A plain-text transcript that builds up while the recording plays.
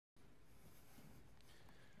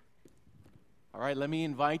All right, let me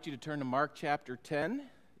invite you to turn to Mark chapter 10.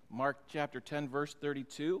 Mark chapter 10, verse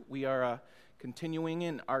 32. We are continuing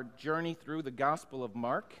in our journey through the Gospel of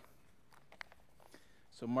Mark.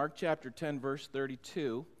 So Mark chapter 10, verse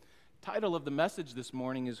 32. Title of the message this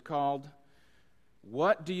morning is called,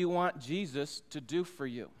 What Do You Want Jesus to Do For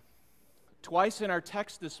You? Twice in our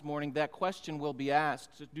text this morning, that question will be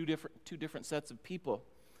asked to two different sets of people,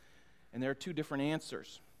 and there are two different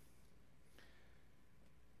answers.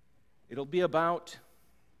 It'll be about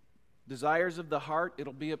desires of the heart.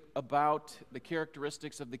 It'll be about the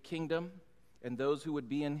characteristics of the kingdom and those who would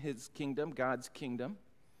be in his kingdom, God's kingdom.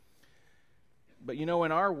 But you know,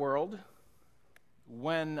 in our world,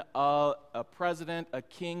 when a president, a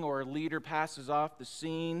king, or a leader passes off the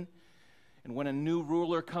scene, and when a new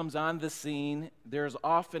ruler comes on the scene, there's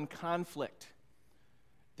often conflict.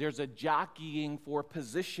 There's a jockeying for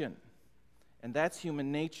position, and that's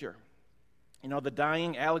human nature. You know, the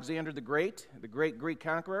dying Alexander the great Greek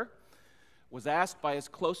conqueror, was asked by his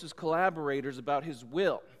closest collaborators about his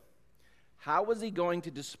will. How was he going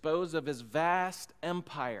to dispose of his vast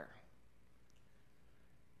empire?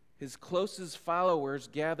 His closest followers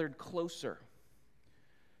gathered closer.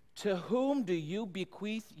 To whom do you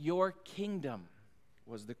bequeath your kingdom?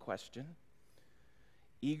 Was the question.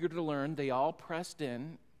 Eager to learn, they all pressed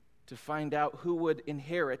in to find out who would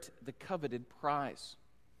inherit the coveted prize.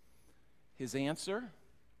 His answer?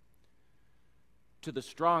 To the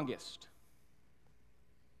strongest.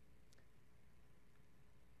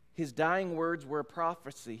 His dying words were a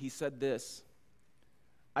prophecy. He said this,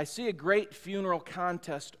 I see a great funeral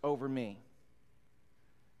contest over me.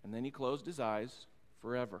 And then he closed his eyes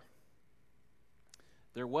forever.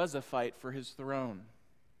 There was a fight for his throne.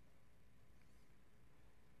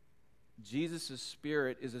 Jesus'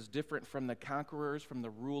 spirit is as different from the conquerors, from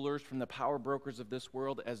the rulers, from the power brokers of this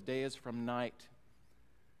world as day is from night.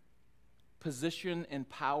 Position and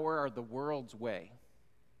power are the world's way,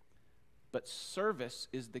 but service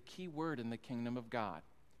is the key word in the kingdom of God.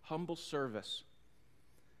 Humble service.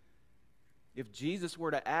 If Jesus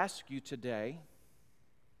were to ask you today,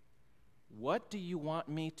 what do you want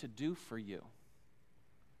me to do for you?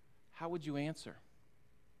 How would you answer?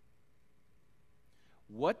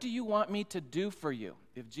 What do you want me to do for you?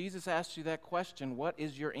 If Jesus asks you that question, what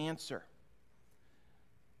is your answer?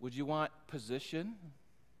 Would you want position?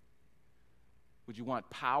 Would you want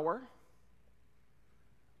power?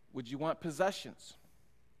 Would you want possessions?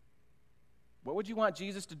 What would you want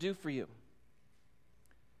Jesus to do for you?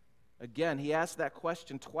 Again, he asked that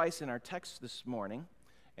question twice in our text this morning,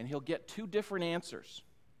 and he'll get two different answers.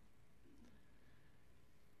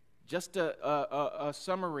 Just a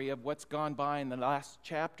summary of what's gone by in the last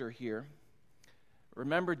chapter here.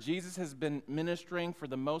 Remember, Jesus has been ministering for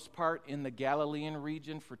the most part in the Galilean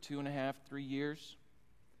region for 2.5, 3 years.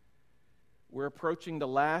 We're approaching the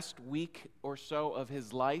last week or so of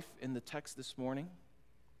his life in the text this morning.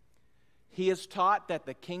 He has taught that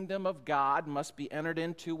the kingdom of God must be entered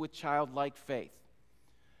into with childlike faith.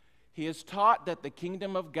 He has taught that the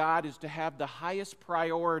kingdom of God is to have the highest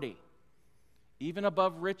priority, even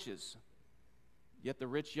above riches. Yet the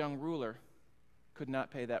rich young ruler could not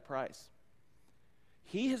pay that price.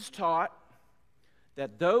 He has taught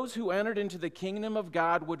that those who entered into the kingdom of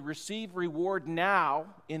God would receive reward now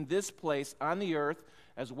in this place on the earth,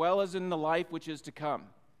 as well as in the life which is to come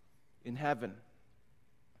in heaven.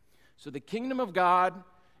 So the kingdom of God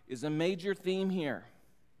is a major theme here.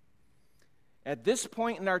 At this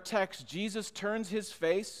point in our text, Jesus turns his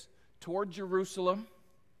face toward Jerusalem.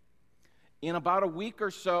 In about a week or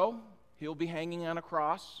so, he'll be hanging on a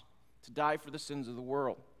cross to die for the sins of the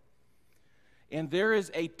world. And there is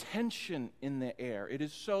a tension in the air. It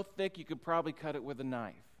is so thick you could probably cut it with a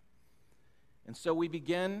knife. And so we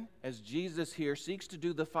begin as Jesus here seeks to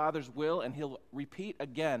do the Father's will, and he'll repeat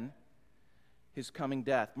again his coming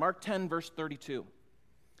death. Mark 10, verse 32.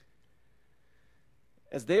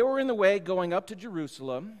 As they were in the way going up to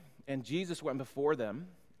Jerusalem, and Jesus went before them,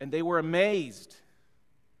 and they were amazed.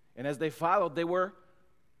 And as they followed, they were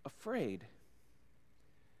afraid.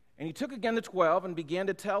 And he took again the 12 and began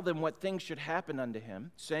to tell them what things should happen unto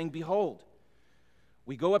him, saying, Behold,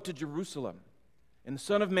 we go up to Jerusalem, and the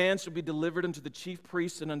Son of Man shall be delivered unto the chief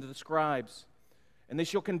priests and unto the scribes. And they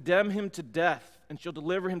shall condemn him to death, and shall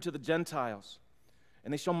deliver him to the Gentiles.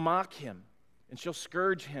 And they shall mock him, and shall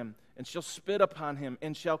scourge him, and shall spit upon him,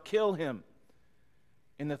 and shall kill him.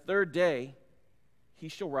 And the third day he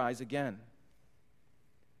shall rise again.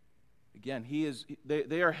 Again,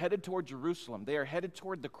 they are headed toward Jerusalem. They are headed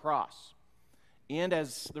toward the cross. And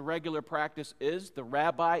as the regular practice is, the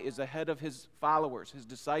rabbi is ahead of his followers, his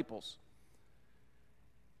disciples.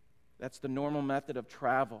 That's the normal method of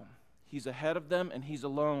travel. He's ahead of them, and he's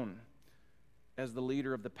alone as the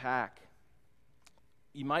leader of the pack.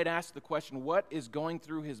 You might ask the question, what is going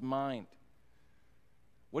through his mind?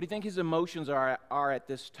 What do you think his emotions are at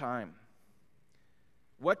this time?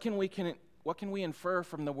 What can we infer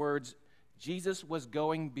from the words, Jesus was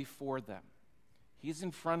going before them? He's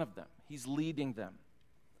in front of them. He's leading them.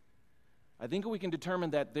 I think we can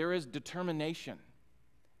determine that there is determination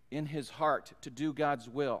in his heart to do God's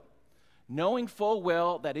will, knowing full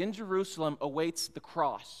well that in Jerusalem awaits the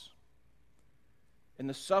cross and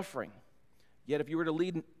the suffering. Yet if you were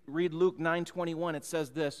to read Luke 9:21, it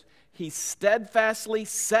says this, he steadfastly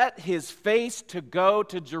set his face to go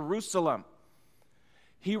to Jerusalem.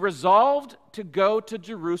 He resolved to go to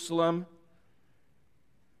Jerusalem,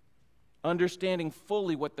 understanding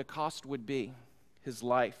fully what the cost would be, his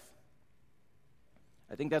life.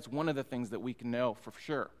 I think that's one of the things that we can know for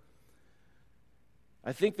sure.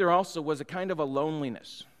 I think there also was a kind of a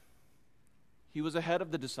loneliness. He was ahead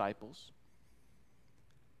of the disciples.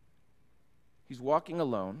 He's walking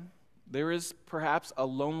alone. There is perhaps a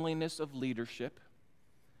loneliness of leadership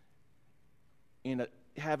in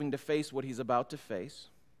having to face what he's about to face.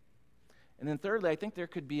 And then thirdly, I think there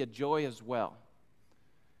could be a joy as well.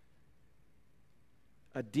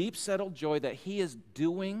 A deep settled joy that he is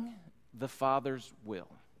doing the Father's will.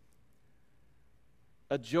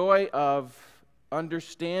 A joy of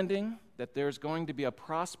understanding that there's going to be a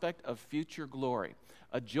prospect of future glory.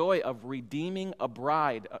 A joy of redeeming a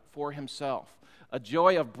bride for himself. A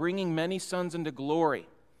joy of bringing many sons into glory.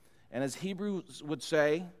 And as Hebrews would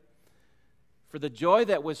say, for the joy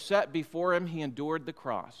that was set before him, he endured the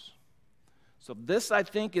cross. So this, I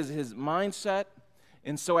think, is his mindset.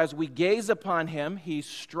 And so as we gaze upon him, he's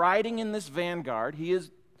striding in this vanguard. He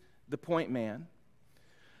is the point man.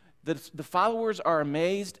 The followers are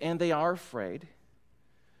amazed and they are afraid.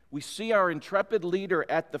 We see our intrepid leader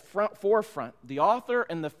at the forefront, the author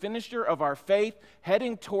and the finisher of our faith,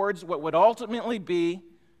 heading towards what would ultimately be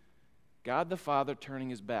God the Father turning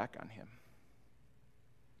his back on him.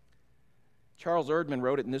 Charles Erdman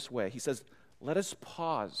wrote it in this way. He says, let us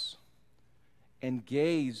pause and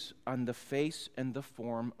gaze on the face and the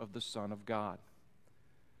form of the Son of God,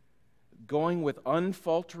 going with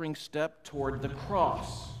unfaltering step toward the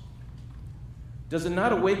cross. Does it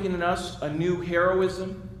not awaken in us a new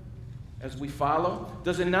heroism as we follow?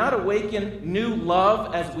 Does it not awaken new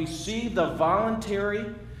love as we see how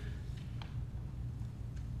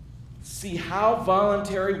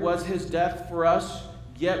voluntary was his death for us,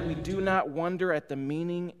 yet we do not wonder at the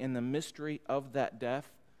meaning and the mystery of that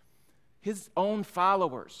death? His own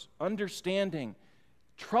followers, understanding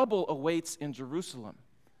trouble awaits in Jerusalem.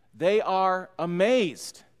 They are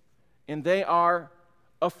amazed and they are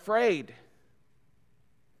afraid.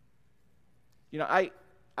 You know,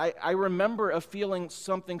 I remember a feeling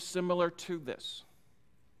something similar to this.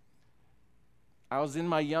 I was in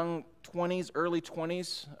my young 20s, early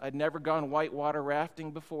 20s. I'd never gone whitewater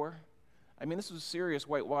rafting before. I mean, this was serious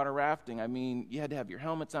whitewater rafting. I mean, you had to have your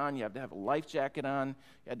helmets on, you had to have a life jacket on,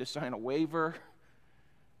 you had to sign a waiver.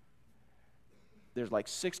 There's like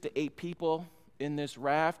 6 to 8 people in this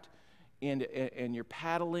raft, and you're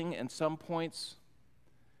paddling at some points,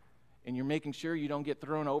 and you're making sure you don't get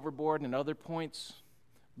thrown overboard in other points.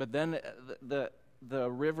 But then the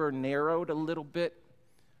river narrowed a little bit,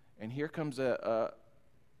 and here comes a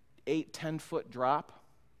 8-10 foot drop,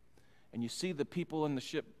 and you see the people in the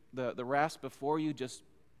ship, the rafts before you, just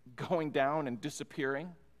going down and disappearing.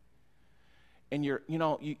 And you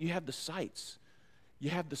have the sights, you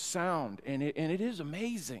have the sound, and it is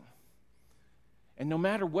amazing. And no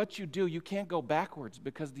matter what you do, you can't go backwards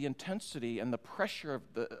because the intensity and the pressure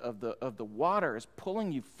of the water is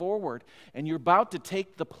pulling you forward, and you're about to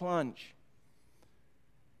take the plunge.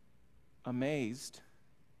 Amazed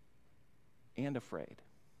and afraid.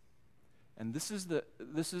 And this is the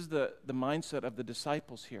mindset of the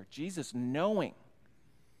disciples here. Jesus, knowing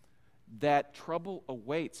that trouble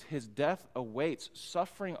awaits, his death awaits,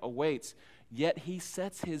 suffering awaits, yet he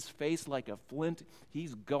sets his face like a flint.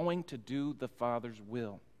 He's going to do the Father's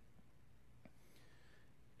will.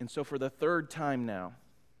 And so for the third time now,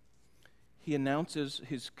 he announces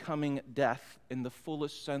his coming death in the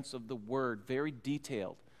fullest sense of the word, very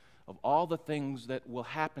detailed, of all the things that will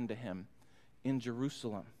happen to him in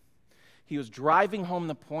Jerusalem. He was driving home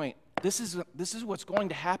the point. This is what's going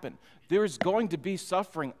to happen. There is going to be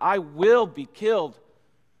suffering. I will be killed.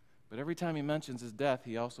 But every time he mentions his death,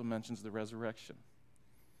 he also mentions the resurrection.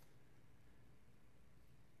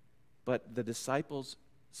 But the disciples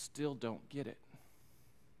still don't get it.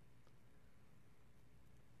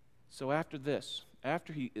 So after this,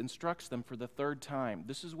 after he instructs them for the third time,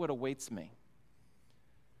 this is what awaits me.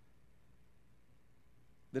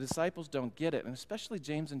 the disciples don't get it, and especially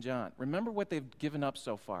James and John. Remember what they've given up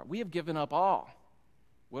so far. We have given up all.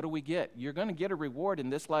 What do we get? You're going to get a reward in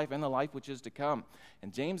this life and the life which is to come.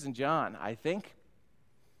 And James and John, I think,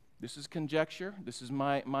 this is conjecture, this is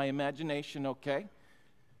my imagination, okay?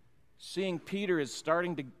 Seeing Peter is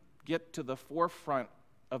starting to get to the forefront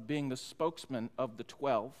of being the spokesman of the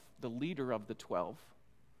 12, the leader of the 12.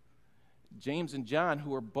 James and John,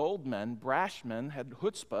 who are bold men, brash men, had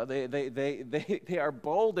chutzpah. They are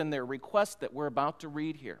bold in their request that we're about to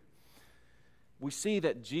read here. We see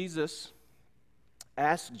that Jesus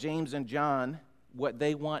asked James and John what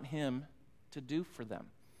they want him to do for them.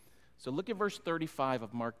 So look at verse 35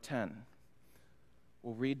 of Mark 10.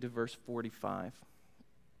 We'll read to verse 45.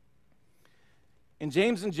 And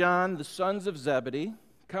James and John, the sons of Zebedee,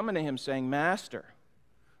 come unto him, saying, Master,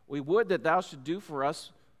 we would that thou should do for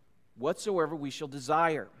us whatsoever we shall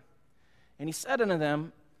desire. And he said unto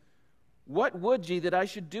them, What would ye that I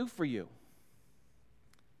should do for you?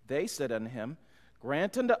 They said unto him,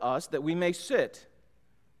 Grant unto us that we may sit,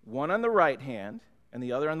 one on the right hand, and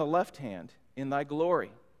the other on the left hand, in thy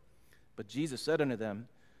glory. But Jesus said unto them,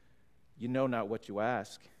 You know not what you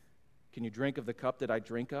ask. Can you drink of the cup that I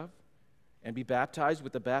drink of, and be baptized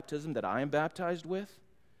with the baptism that I am baptized with?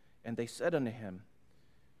 And they said unto him,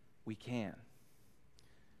 We can.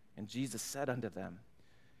 And Jesus said unto them,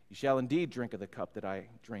 You shall indeed drink of the cup that I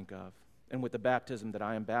drink of, and with the baptism that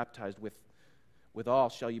I am baptized with all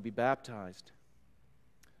shall you be baptized.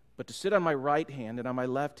 But to sit on my right hand and on my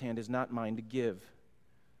left hand is not mine to give,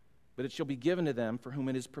 but it shall be given to them for whom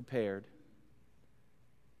it is prepared.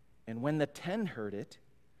 And when the 10 heard it,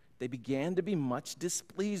 they began to be much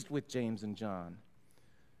displeased with James and John.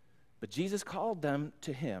 But Jesus called them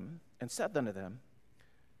to him and said unto them,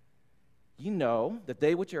 Ye know that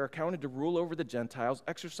they which are accounted to rule over the Gentiles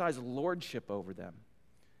exercise lordship over them,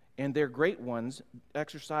 and their great ones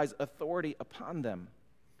exercise authority upon them.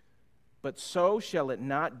 But so shall it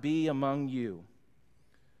not be among you.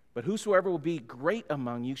 But whosoever will be great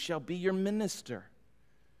among you shall be your minister.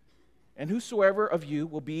 And whosoever of you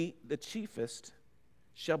will be the chiefest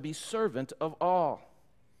shall be servant of all.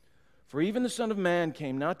 For even the Son of Man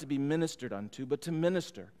came not to be ministered unto, but to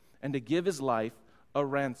minister, and to give his life a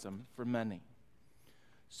ransom for many.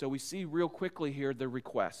 So we see real quickly here the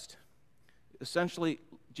request. Essentially,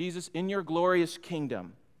 Jesus, in your glorious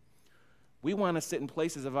kingdom, we want to sit in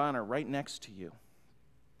places of honor right next to you.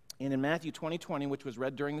 And in Matthew 20:20, which was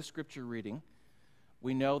read during the scripture reading,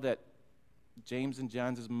 we know that James and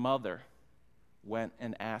John's mother went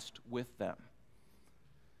and asked with them.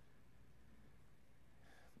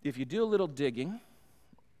 If you do a little digging,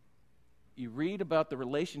 you read about the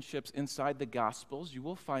relationships inside the Gospels, you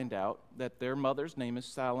will find out that their mother's name is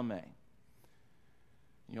Salome.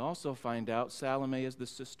 You also find out Salome is the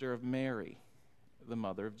sister of Mary, the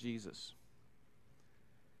mother of Jesus.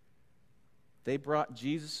 They brought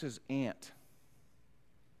Jesus' aunt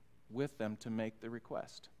with them to make the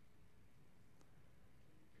request.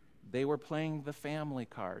 They were playing the family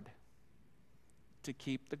card to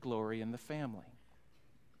keep the glory in the family.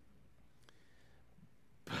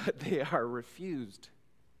 But they are refused.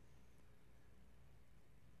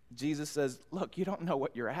 Jesus says, Look, you don't know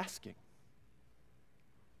what you're asking.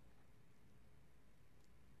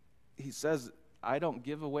 He says, I don't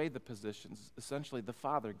give away the positions. Essentially, the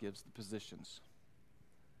Father gives the positions.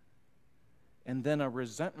 And then a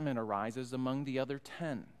resentment arises among the other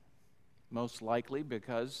 10, most likely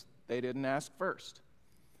because they didn't ask first.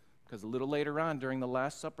 Because a little later on, during the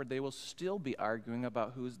Last Supper, they will still be arguing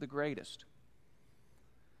about who's the greatest.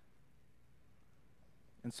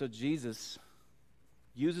 And so Jesus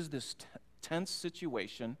uses this tense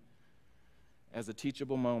situation as a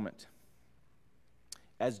teachable moment.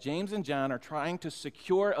 As James and John are trying to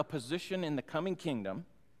secure a position in the coming kingdom,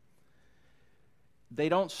 they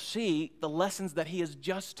don't see the lessons that he has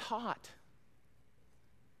just taught.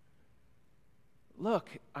 Look,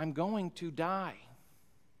 I'm going to die.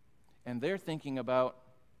 And they're thinking about,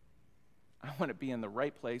 I want to be in the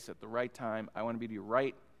right place at the right time. I want to be to the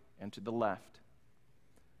right and to the left.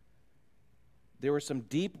 There were some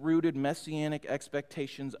deep-rooted messianic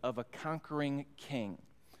expectations of a conquering king,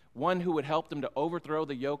 one who would help them to overthrow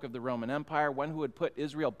the yoke of the Roman Empire, one who would put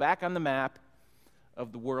Israel back on the map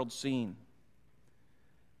of the world scene.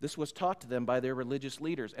 This was taught to them by their religious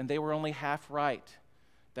leaders, and they were only half right.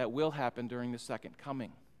 That will happen during the second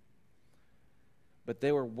coming. But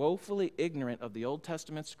they were woefully ignorant of the Old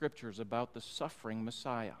Testament scriptures about the suffering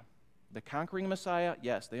Messiah. The conquering Messiah,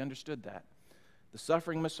 yes, they understood that. The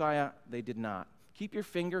suffering Messiah, they did not. Keep your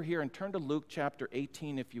finger here and turn to Luke chapter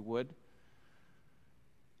 18, if you would.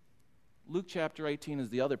 Luke chapter 18 is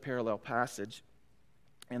the other parallel passage.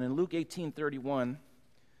 And in Luke 18:31,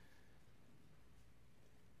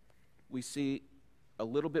 we see a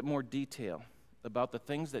little bit more detail about the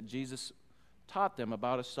things that Jesus taught them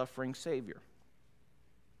about a suffering Savior.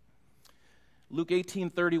 Luke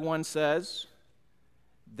 18:31 says,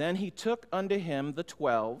 "Then he took unto him the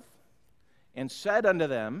 12, and said unto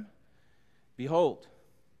them, Behold,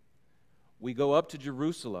 we go up to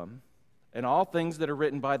Jerusalem, and all things that are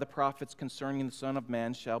written by the prophets concerning the Son of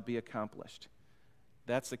Man shall be accomplished."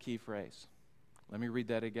 That's the key phrase. Let me read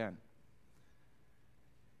that again.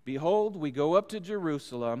 "Behold, we go up to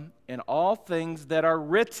Jerusalem, and all things that are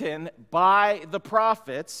written by the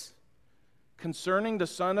prophets concerning the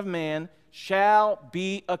Son of Man shall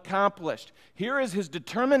be accomplished." Here is his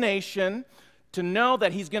determination to know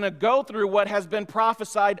that he's going to go through what has been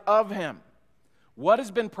prophesied of him. What has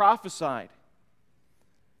been prophesied?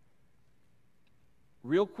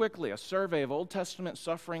 Real quickly, a survey of Old Testament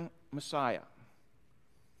suffering Messiah.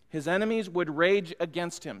 His enemies would rage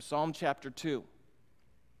against him, Psalm chapter 2.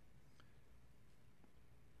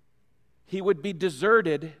 He would be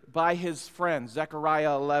deserted by his friends,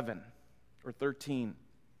 Zechariah 11 or 13.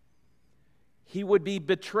 He would be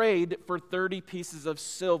betrayed for 30 pieces of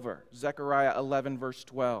silver, Zechariah 11 verse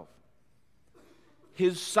 12.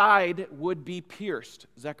 His side would be pierced,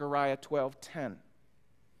 Zechariah 12:10.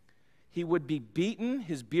 He would be beaten,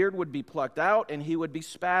 his beard would be plucked out, and he would be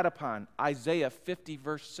spat upon, Isaiah 50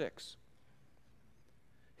 verse 6.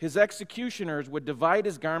 His executioners would divide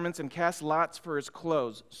his garments and cast lots for his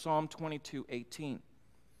clothes, Psalm 22:18.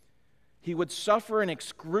 He would suffer an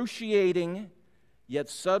excruciating yet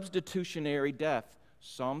substitutionary death,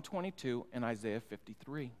 Psalm 22 and Isaiah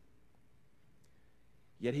 53.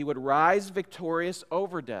 Yet he would rise victorious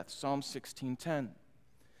over death, Psalm 16:10.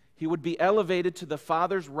 He would be elevated to the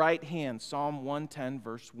Father's right hand, Psalm 110,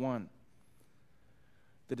 verse 1.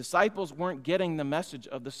 The disciples weren't getting the message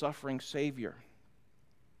of the suffering Savior,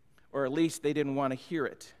 or at least they didn't want to hear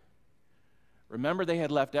it. Remember, they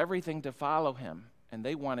had left everything to follow him, and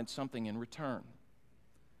they wanted something in return.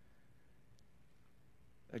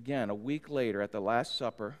 Again, a week later at the Last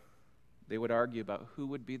Supper, they would argue about who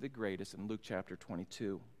would be the greatest in Luke chapter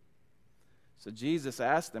 22. So Jesus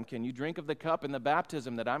asked them, "Can you drink of the cup and the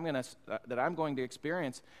baptism that I'm going to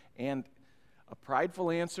experience?" And a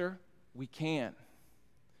prideful answer, "We can."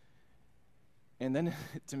 And then,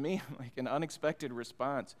 to me, like an unexpected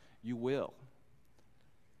response, "You will.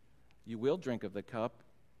 You will drink of the cup.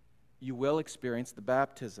 You will experience the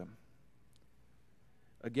baptism."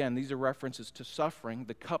 Again, these are references to suffering.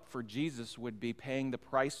 The cup for Jesus would be paying the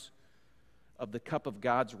price of the cup of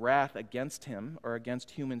God's wrath against him, or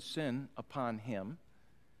against human sin upon him.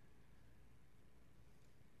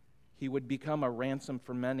 He would become a ransom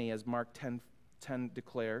for many, as Mark 10:10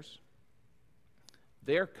 declares.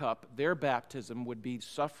 Their cup, their baptism, would be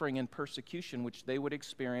suffering and persecution, which they would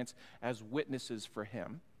experience as witnesses for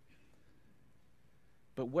him.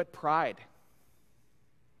 But what pride,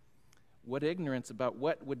 what ignorance about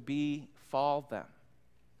what would befall them.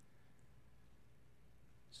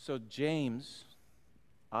 So James,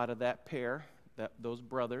 out of that pair, those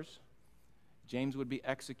brothers, James would be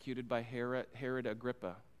executed by Herod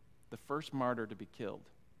Agrippa, the first martyr to be killed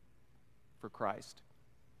for Christ.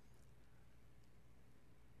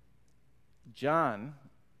 John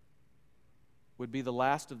would be the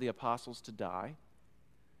last of the apostles to die.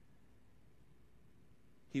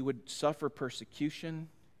 He would suffer persecution.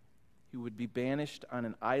 He would be banished on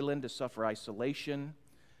an island to suffer isolation.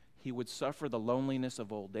 He would suffer the loneliness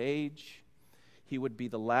of old age. He would be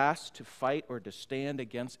the last to fight or to stand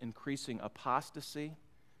against increasing apostasy.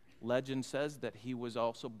 Legend says that he was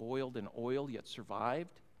also boiled in oil, yet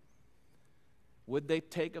survived. Would they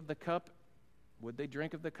take of the cup? Would they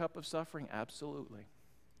drink of the cup of suffering? Absolutely.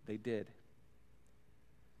 They did.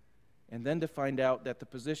 And then to find out that the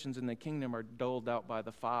positions in the kingdom are doled out by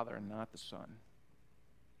the Father and not the Son.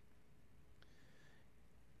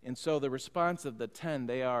 And so the response of the 10,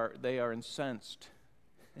 they are incensed.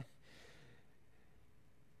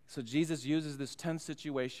 So Jesus uses this tense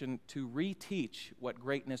situation to reteach what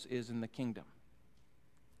greatness is in the kingdom.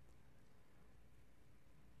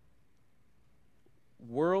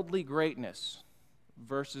 Worldly greatness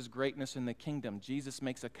versus greatness in the kingdom. Jesus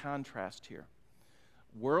makes a contrast here.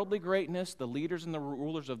 Worldly greatness, the leaders and the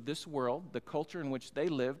rulers of this world, the culture in which they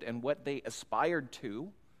lived and what they aspired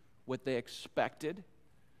to, what they expected,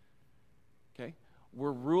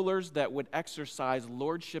 were rulers that would exercise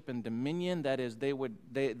lordship and dominion. That is, they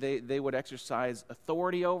would exercise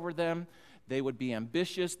authority over them. They would be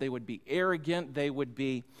ambitious. They would be arrogant. They would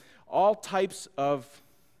be all types of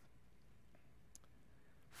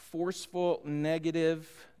forceful,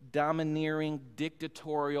 negative, domineering,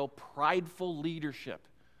 dictatorial, prideful leadership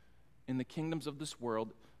in the kingdoms of this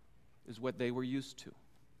world is what they were used to.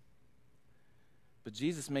 But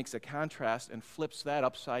Jesus makes a contrast and flips that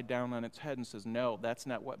upside down on its head and says, no, that's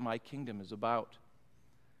not what my kingdom is about.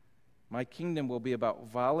 My kingdom will be about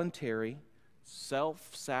voluntary,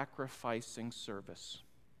 self-sacrificing service.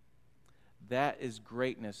 That is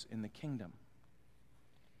greatness in the kingdom.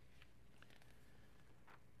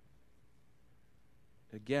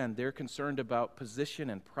 Again, they're concerned about position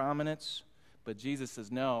and prominence, but Jesus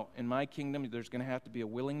says, no, in my kingdom, there's going to have to be a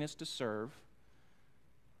willingness to serve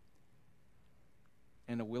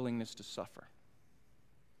and a willingness to suffer.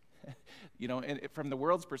 And from the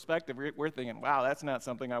world's perspective, we're thinking, wow, that's not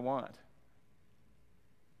something I want.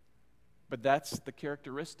 But that's the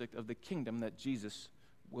characteristic of the kingdom that Jesus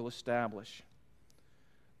will establish.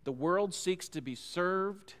 The world seeks to be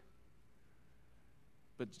served,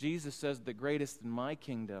 but Jesus says the greatest in my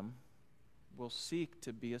kingdom will seek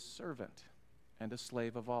to be a servant and a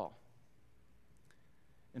slave of all.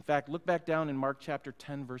 In fact, look back down in Mark chapter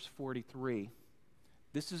 10, verse 43.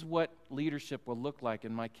 This is what leadership will look like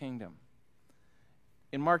in my kingdom.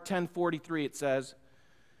 In Mark 10:43, it says,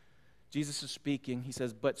 Jesus is speaking, he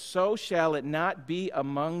says, "But so shall it not be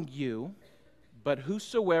among you, but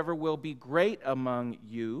whosoever will be great among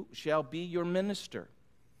you shall be your minister.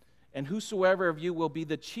 And whosoever of you will be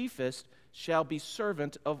the chiefest shall be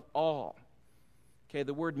servant of all." Okay,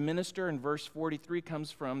 the word minister in verse 43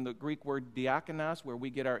 comes from the Greek word diakonos, where we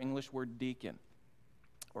get our English word deacon,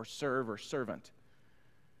 or serve or servant.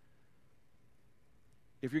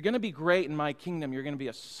 If you're going to be great in my kingdom, you're going to be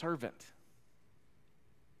a servant.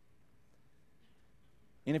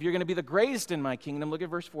 And if you're going to be the greatest in my kingdom, look at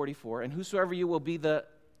verse 44, "And whosoever you will be the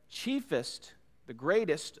chiefest, the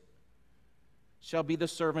greatest, shall be the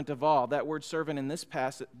servant of all." That word servant in this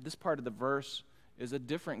passage, this part of the verse, is a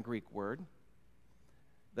different Greek word.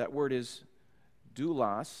 That word is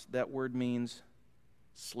doulos. That word means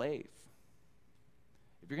slave.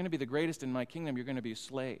 If you're going to be the greatest in my kingdom, you're going to be a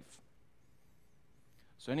slave.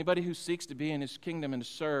 So anybody who seeks to be in his kingdom and to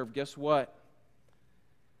serve, guess what?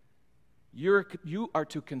 You are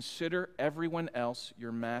to consider everyone else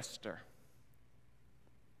your master.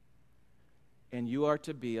 And you are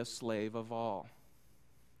to be a slave of all.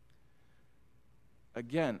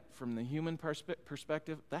 Again, from the human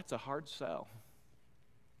perspective, that's a hard sell.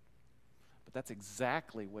 But that's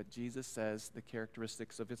exactly what Jesus says the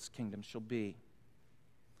characteristics of his kingdom shall be.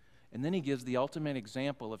 And then he gives the ultimate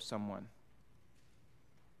example of someone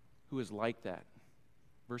who is like that.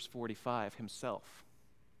 Verse 45, himself.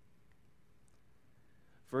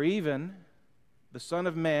 "For even the Son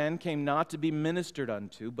of Man came not to be ministered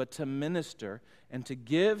unto, but to minister, and to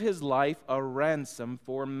give his life a ransom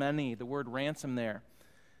for many." The word ransom there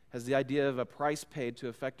has the idea of a price paid to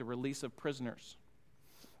effect a release of prisoners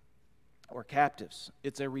or captives.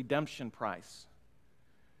 It's a redemption price.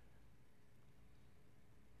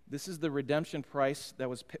 This is the redemption price that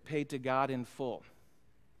was paid to God in full.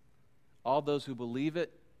 All those who believe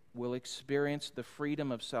it will experience the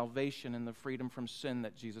freedom of salvation and the freedom from sin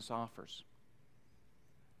that Jesus offers.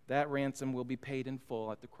 That ransom will be paid in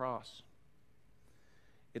full at the cross.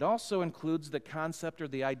 It also includes the concept or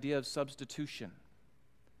the idea of substitution.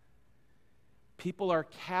 People are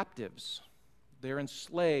captives. They're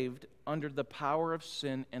enslaved under the power of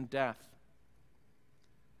sin and death,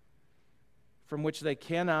 from which they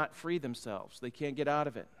cannot free themselves. They can't get out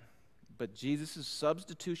of it. But Jesus'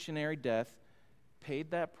 substitutionary death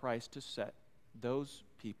paid that price to set those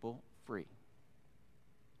people free.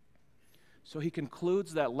 So he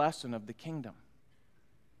concludes that lesson of the kingdom.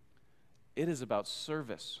 It is about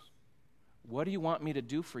service. What do you want me to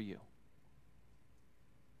do for you?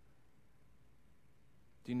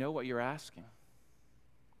 Do you know what you're asking?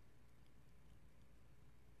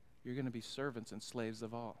 You're going to be servants and slaves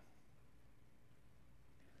of all.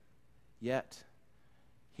 Yet,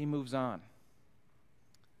 he moves on.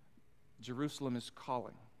 Jerusalem is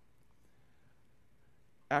calling.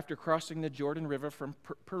 After crossing the Jordan River from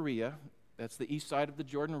Berea, that's the east side of the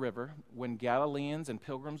Jordan River, when Galileans and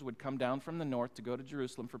pilgrims would come down from the north to go to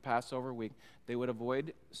Jerusalem for Passover week, they would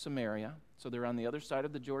avoid Samaria. So they're on the other side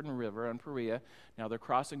of the Jordan River on Berea. Now they're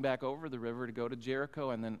crossing back over the river to go to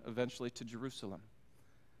Jericho and then eventually to Jerusalem.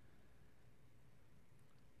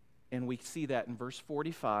 And we see that in verse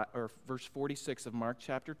 45 or verse 46 of Mark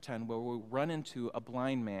chapter 10, where we run into a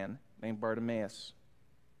blind man named Bartimaeus,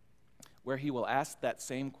 where he will ask that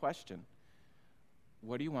same question: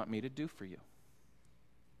 what do you want me to do for you?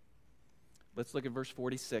 Let's look at verse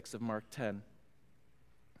 46 of Mark 10.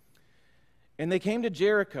 "And they came to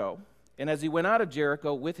Jericho, And as he went out of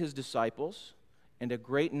Jericho with his disciples and a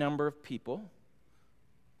great number of people,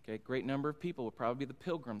 great number of people will probably be the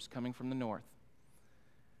pilgrims coming from the north,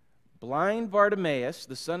 blind Bartimaeus,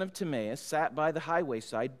 the son of Timaeus, sat by the highway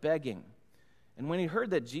side begging. And when he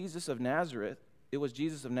heard that it was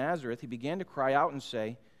Jesus of Nazareth, he began to cry out and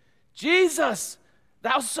say, "Jesus,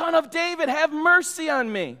 thou son of David, have mercy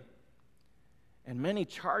on me." And many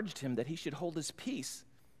charged him that he should hold his peace.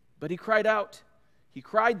 But he cried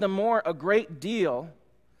the more a great deal,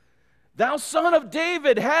 "Thou son of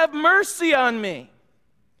David, have mercy on me."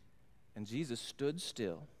 And Jesus stood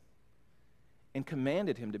still and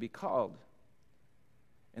commanded him to be called.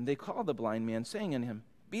 And they called the blind man, saying unto him,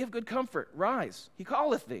 "Be of good comfort, rise, he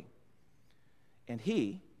calleth thee." And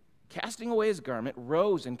he, casting away his garment,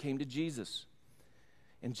 rose and came to Jesus.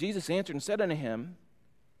 And Jesus answered and said unto him,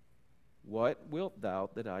 "What wilt thou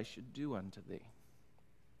that I should do unto thee?"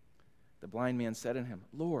 The blind man said unto him,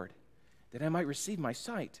 "Lord, that I might receive my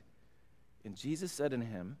sight." And Jesus said unto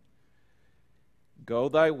him, "Go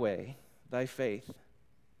thy way, thy faith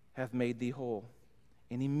hath made thee whole."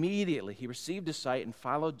 And immediately he received his sight and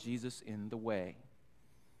followed Jesus in the way.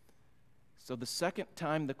 So the second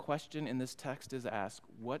time the question in this text is asked,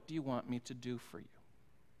 "What do you want me to do for you?"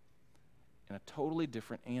 And a totally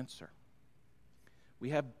different answer.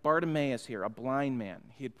 We have Bartimaeus here, a blind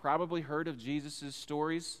man. He had probably heard of Jesus'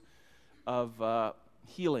 stories of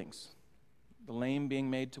healings. The lame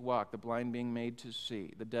being made to walk, the blind being made to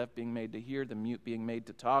see, the deaf being made to hear, the mute being made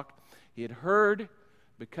to talk. He had heard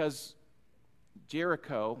because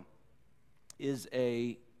Jericho is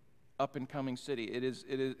a up-and-coming city. It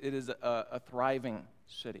is a thriving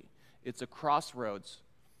city. It's a crossroads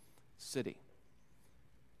city.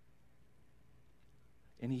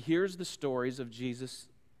 And he hears the stories of Jesus'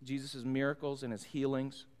 miracles and his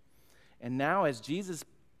healings. And now as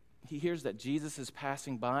he hears that Jesus is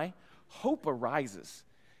passing by, hope arises.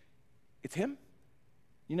 It's him.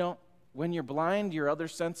 When you're blind, your other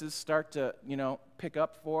senses start to, pick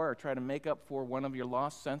up for or try to make up for one of your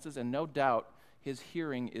lost senses, and no doubt his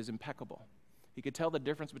hearing is impeccable. He could tell the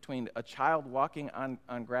difference between a child walking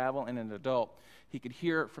on gravel and an adult. He could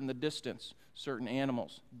hear from the distance certain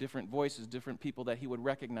animals, different voices, different people that he would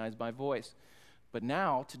recognize by voice. But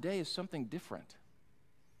now, today is something different.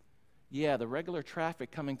 Yeah, the regular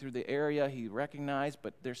traffic coming through the area he recognized,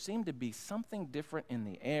 but there seemed to be something different in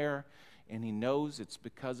the air, and he knows it's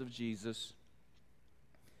because of Jesus.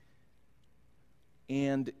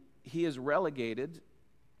 And he is relegated,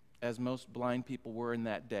 as most blind people were in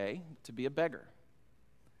that day, to be a beggar.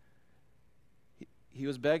 He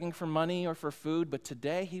was begging for money or for food, but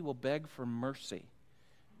today he will beg for mercy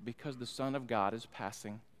because the Son of God is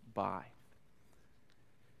passing by.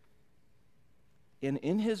 And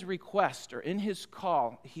in his request, or in his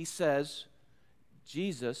call, he says,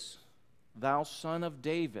 "Jesus, thou son of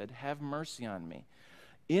David, have mercy on me."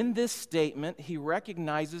 In this statement, he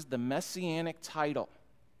recognizes the messianic title.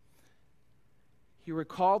 He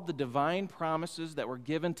recalled the divine promises that were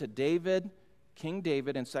given to David, King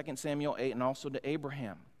David, in 2 Samuel 8, and also to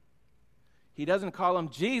Abraham. He doesn't call him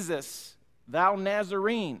Jesus, thou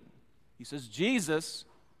Nazarene. He says, "Jesus,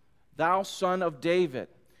 thou son of David."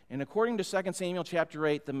 And according to 2 Samuel chapter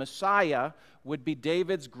 8, the Messiah would be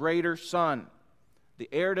David's greater son, the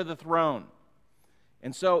heir to the throne.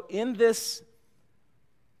 And so in this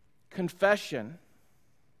confession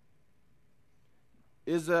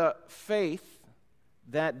is a faith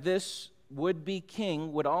that this would-be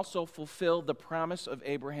king would also fulfill the promise of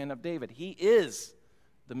Abraham of David. He is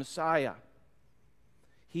the Messiah.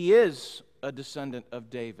 He is a descendant of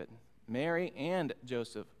David. Mary and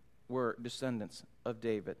Joseph were descendants of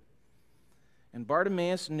David. And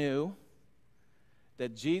Bartimaeus knew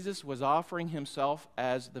that Jesus was offering himself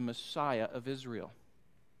as the Messiah of Israel.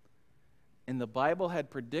 And the Bible had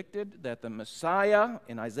predicted that the Messiah,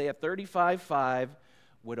 in Isaiah 35:5,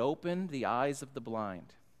 would open the eyes of the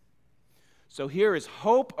blind. So here is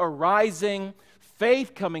hope arising,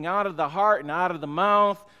 faith coming out of the heart and out of the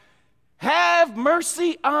mouth. Have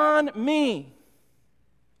mercy on me.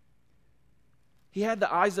 He had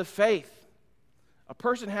the eyes of faith. A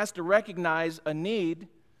person has to recognize a need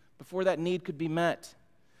before that need could be met.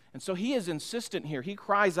 And so he is insistent here. He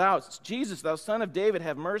cries out, "Jesus, thou son of David,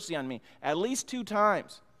 have mercy on me," at least 2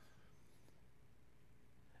 times.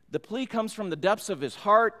 The plea comes from the depths of his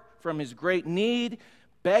heart, from his great need.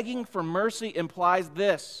 Begging for mercy implies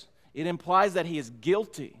this. It implies that he is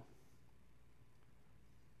guilty.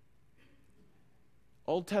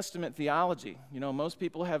 Old Testament theology, most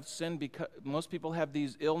people have sinned because most people have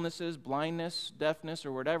these illnesses, blindness, deafness,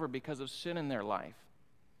 or whatever because of sin in their life.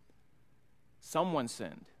 Someone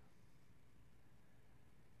sinned.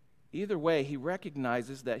 Either way, he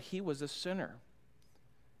recognizes that he was a sinner.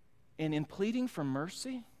 And in pleading for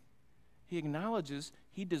mercy, he acknowledges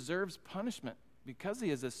he deserves punishment because he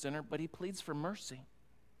is a sinner, but he pleads for mercy.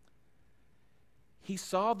 He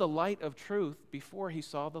saw the light of truth before he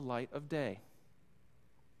saw the light of day.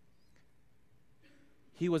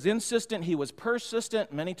 He was insistent, he was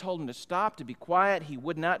persistent. Many told him to stop, to be quiet. He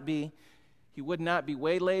would not be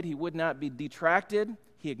waylaid, he would not be detracted.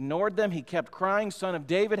 He ignored them. He kept crying, "Son of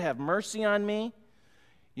David, have mercy on me."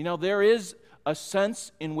 You know, there is a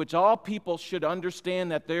sense in which all people should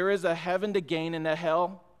understand that there is a heaven to gain and a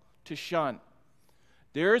hell to shun.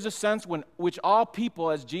 There is a sense in which all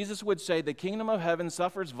people, as Jesus would say, the kingdom of heaven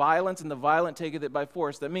suffers violence and the violent taketh it by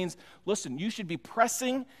force. That means, listen, you should be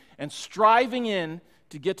pressing and striving in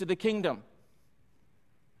to get to the kingdom.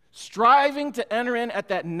 Striving to enter in at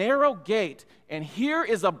that narrow gate. And here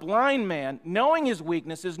is a blind man, knowing his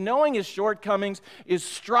weaknesses, knowing his shortcomings, is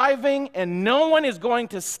striving, and no one is going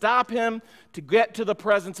to stop him to get to the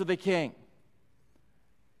presence of the King.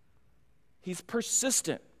 He's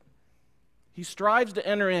persistent. He strives to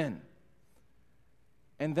enter in.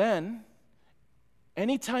 And then,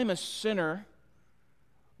 anytime a sinner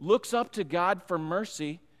looks up to God for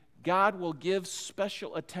mercy, God will give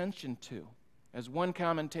special attention to. As one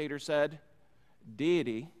commentator said,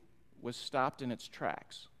 deity was stopped in its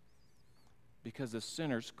tracks because the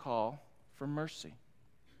sinner's call for mercy.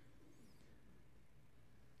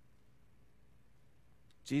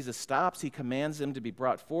 Jesus stops, he commands them to be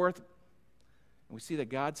brought forth, and we see that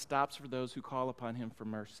God stops for those who call upon him for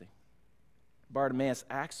mercy. Bartimaeus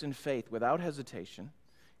acts in faith without hesitation.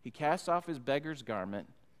 He casts off his beggar's garment,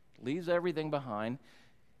 leaves everything behind,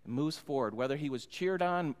 and moves forward. Whether he was cheered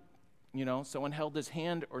on, you know, someone held his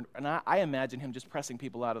hand, or not, I imagine him just pressing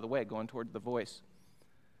people out of the way, going toward the voice.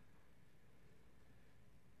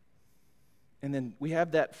 And then we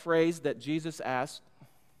have that phrase that Jesus asked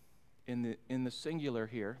in the singular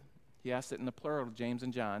here. He asked it in the plural, James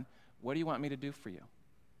and John. What do you want me to do for you?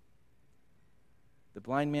 The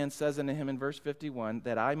blind man says unto him in verse 51,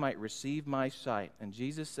 that I might receive my sight. And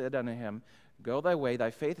Jesus said unto him, go thy way,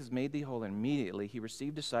 thy faith has made thee whole. And immediately he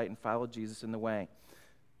received his sight and followed Jesus in the way.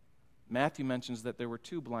 Matthew mentions that there were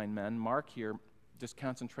two blind men. Mark here just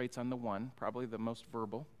concentrates on the one, probably the most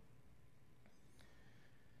verbal.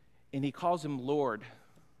 And he calls him Lord,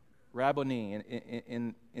 Rabboni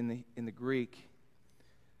in the Greek.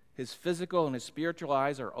 His physical and his spiritual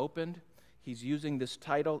eyes are opened. He's using this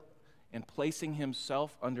title and placing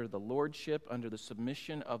himself under the lordship, under the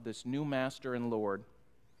submission of this new master and Lord.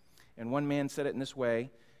 And one man said it in this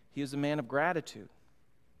way, he is a man of gratitude.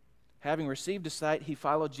 Having received his sight, he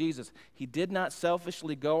followed Jesus. He did not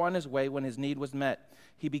selfishly go on his way when his need was met.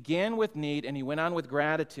 He began with need, and he went on with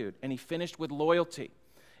gratitude, and he finished with loyalty.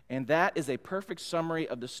 And that is a perfect summary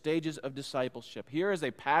of the stages of discipleship. Here is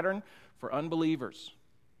a pattern for unbelievers.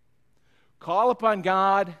 Call upon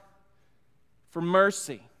God for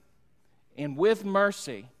mercy. And with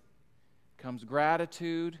mercy comes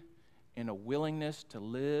gratitude and a willingness to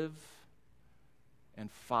live and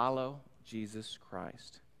follow Jesus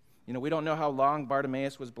Christ. You know, we don't know how long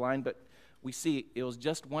Bartimaeus was blind, but we see it was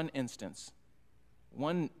just one instance,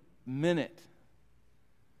 1 minute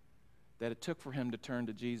that it took for him to turn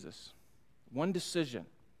to Jesus. One decision.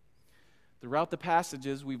 Throughout the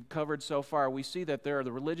passages we've covered so far, we see that there are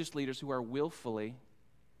the religious leaders who are willfully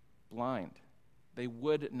blind. They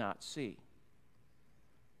would not see.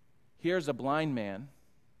 Here's a blind man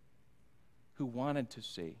who wanted to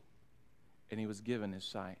see, and he was given his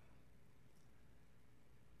sight.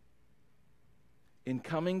 In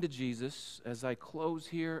coming to Jesus, as I close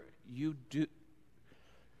here, you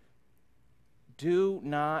do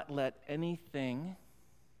not let anything,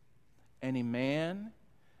 any man,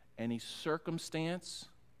 any circumstance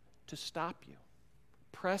to stop you.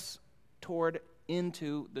 Press toward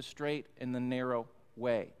into the straight and the narrow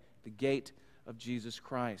way, the gate of Jesus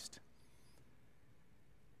Christ.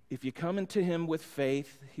 If you come into him with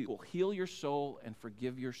faith, he will heal your soul and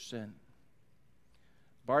forgive your sin.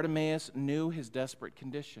 Bartimaeus knew his desperate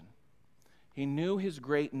condition. He knew his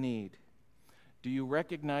great need. Do you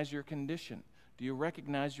recognize your condition? Do you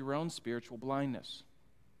recognize your own spiritual blindness?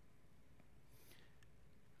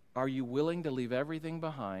 Are you willing to leave everything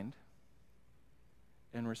behind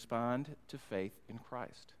and respond to faith in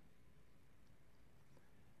Christ?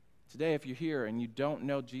 Today, if you're here and you don't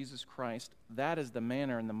know Jesus Christ, that is the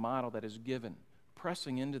manner and the model that is given.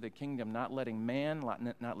 Pressing into the kingdom, not letting man,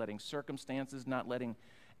 not letting circumstances, not letting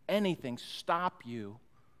anything stop you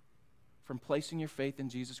from placing your faith in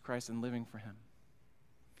Jesus Christ and living for him.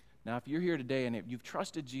 Now, if you're here today and if you've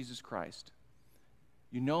trusted Jesus Christ,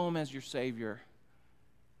 you know him as your Savior,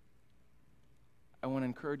 I want to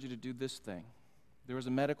encourage you to do this thing. There was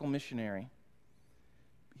a medical missionary.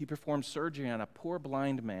 He performed surgery on a poor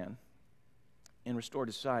blind man and restored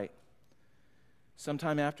his sight.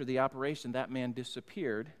 Sometime after the operation, that man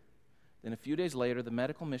disappeared. Then a few days later, the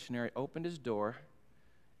medical missionary opened his door,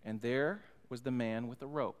 and there was the man with a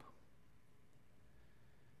rope.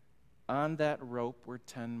 On that rope were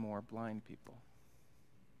 10 more blind people.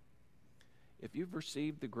 If you've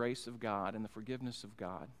received the grace of God and the forgiveness of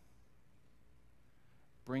God,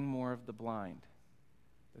 bring more of the blind,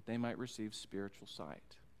 that they might receive spiritual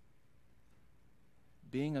sight.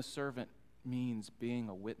 Being a servant means being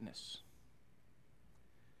a witness.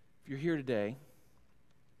 If you're here today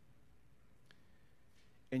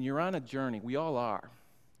and you're on a journey, we all are.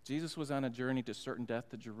 Jesus was on a journey to certain death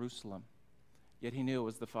to Jerusalem, yet he knew it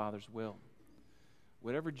was the Father's will.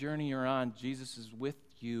 Whatever journey you're on, Jesus is with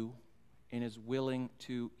you and is willing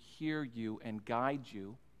to hear you and guide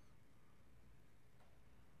you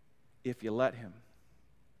if you let him.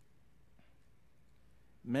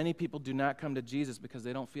 Many people do not come to Jesus because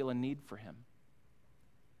they don't feel a need for him.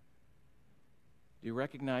 Do you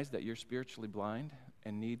recognize that you're spiritually blind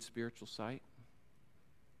and need spiritual sight?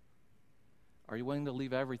 Are you willing to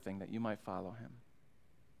leave everything that you might follow him?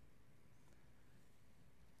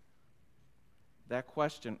 That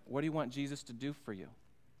question, what do you want Jesus to do for you?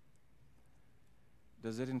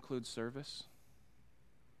 Does it include service?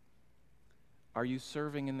 Are you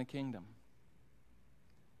serving in the kingdom?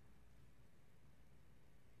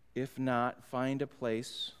 If not, find a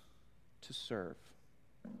place to serve.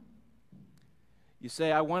 You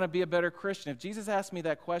say, I want to be a better Christian. If Jesus asked me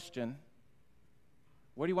that question,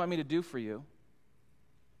 what do you want me to do for you?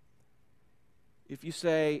 If you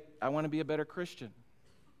say, I want to be a better Christian,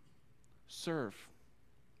 serve.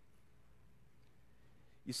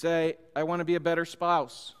 You say, I want to be a better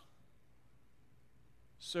spouse,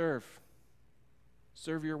 serve.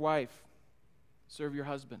 Serve your wife, serve your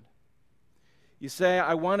husband. You say,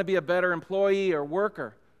 I want to be a better employee or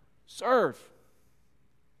worker, serve.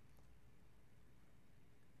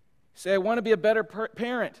 You say, I want to be a better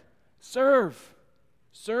parent, serve.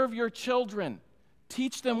 Serve your children.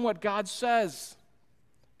 Teach them what God says.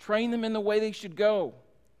 Train them in the way they should go.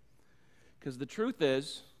 Because the truth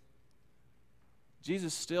is,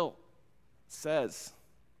 Jesus still says,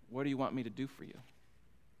 what do you want me to do for you?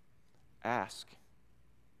 Ask,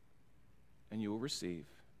 and you will receive.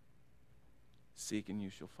 Seek, and you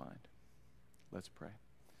shall find. Let's pray.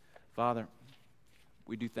 Father,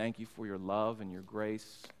 we do thank you for your love and your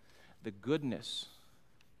grace, the goodness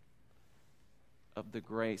of the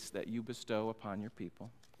grace that you bestow upon your people.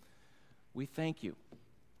 We thank you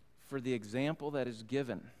for the example that is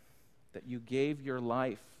given, that you gave your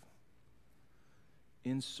life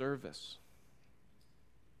in service,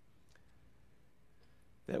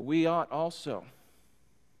 that we ought also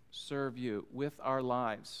serve you with our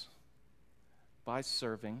lives by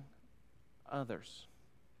serving others.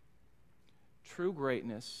 True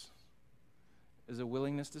greatness is a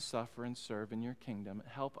willingness to suffer and serve in your kingdom.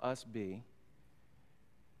 Help us be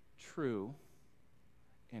true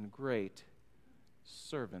and great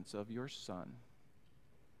servants of your Son.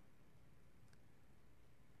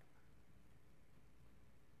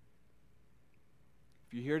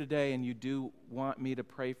 If you're here today and you do want me to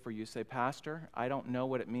pray for you, say, Pastor, I don't know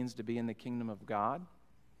what it means to be in the kingdom of God.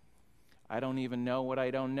 I don't even know what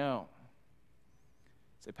I don't know.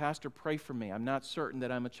 Say, Pastor, pray for me. I'm not certain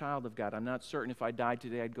that I'm a child of God. I'm not certain if I died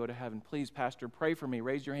today I'd go to heaven. Please, Pastor, pray for me.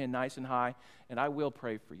 Raise your hand nice and high, and I will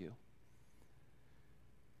pray for you.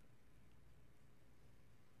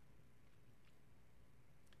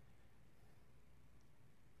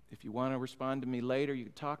 If you want to respond to me later, you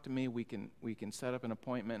can talk to me. We can set up an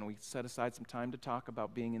appointment, and we can set aside some time to talk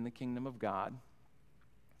about being in the kingdom of God.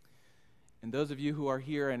 And those of you who are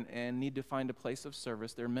here and need to find a place of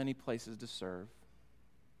service, there are many places to serve.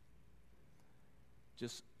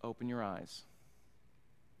 Just open your eyes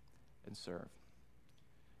and serve.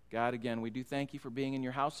 God, again, we do thank you for being in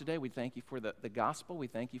your house today. We thank you for the gospel. We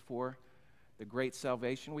thank you for the great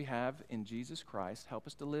salvation we have in Jesus Christ. Help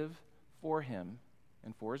us to live for him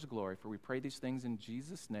and for his glory. For we pray these things in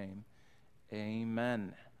Jesus' name.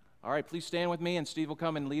 Amen. All right, please stand with me, and Steve will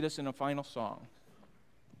come and lead us in a final song.